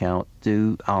do reach out,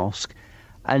 do ask.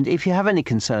 And if you have any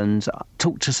concerns,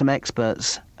 talk to some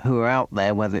experts who are out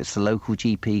there, whether it's the local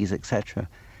GPs, etc.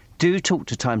 Do talk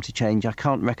to Time to Change. I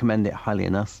can't recommend it highly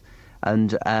enough.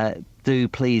 And do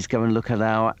please go and look at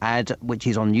our ad, which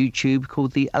is on YouTube,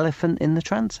 called The Elephant in the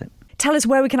Transit. Tell us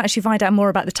where we can actually find out more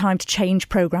about the Time to Change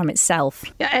programme itself.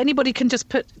 Yeah, anybody can just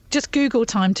Google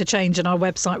Time to Change and our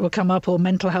website will come up, or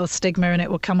mental health stigma, and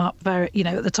it will come up very, you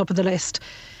know, at the top of the list.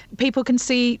 People can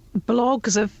see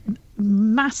blogs of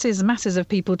masses of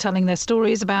people telling their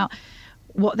stories about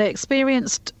what they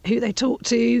experienced, who they talked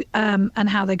to, and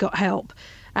how they got help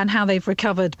and how they've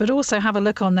recovered. But also have a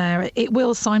look on there. It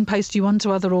will signpost you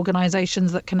onto other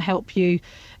organisations that can help you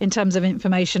in terms of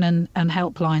information and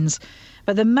helplines.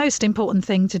 But the most important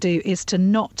thing to do is to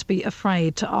not be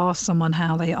afraid to ask someone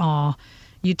how they are.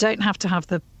 You don't have to have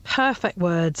the perfect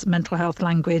words, mental health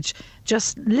language.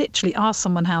 Just literally ask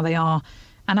someone how they are,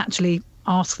 and actually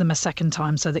ask them a second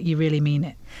time so that you really mean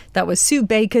it. That was Sue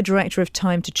Baker, Director of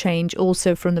Time to Change,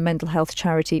 also from the mental health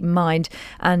charity Mind,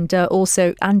 and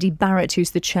also Andy Barrett,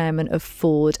 who's the chairman of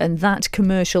Ford. And that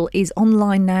commercial is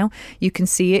online now. You can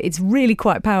see it. It's really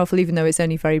quite powerful, even though it's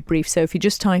only very brief. So if you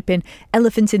just type in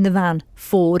 "Elephant in the Van,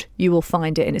 Ford," you will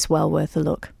find it, and it's well worth a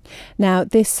look. Now,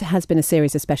 this has been a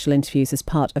series of special interviews as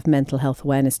part of Mental Health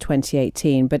Awareness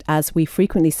 2018. But as we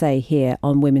frequently say here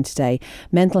on Women Today,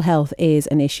 mental health is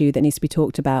an issue that needs to be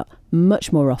talked about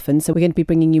much more often. So we're going to be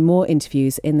bringing you more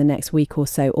interviews in the next week or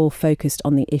so, all focused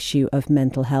on the issue of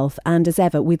mental health. And as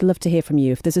ever, we'd love to hear from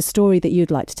you. If there's a story that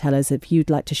you'd like to tell us, if you'd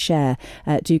like to share,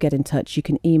 do get in touch. You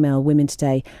can email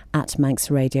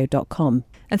womentoday@manxradio.com.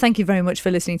 And thank you very much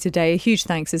for listening today. A huge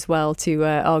thanks as well to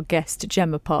our guest,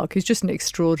 Gemma Park, who's just an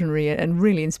extraordinary and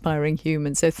really inspiring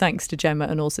human. So thanks to Gemma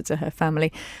and also to her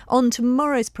family. On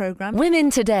tomorrow's programme...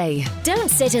 Women Today. Don't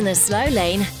sit in the slow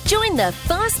lane. Join the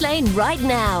fast lane right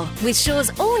now with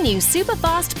Shaw's all-new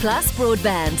Superfast Plus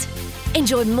broadband.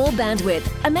 Enjoy more bandwidth,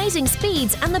 amazing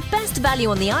speeds and the best value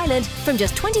on the island from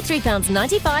just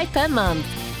 £23.95 per month.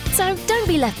 So don't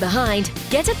be left behind.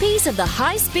 Get a piece of the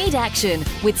high-speed action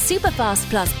with Superfast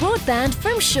Plus broadband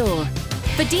from Shaw.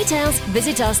 For details,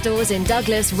 visit our stores in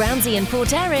Douglas, Ramsey and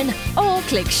Port Erin or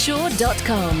click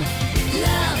shaw.com.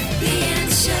 Love being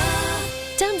Shaw.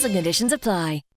 Terms and conditions apply.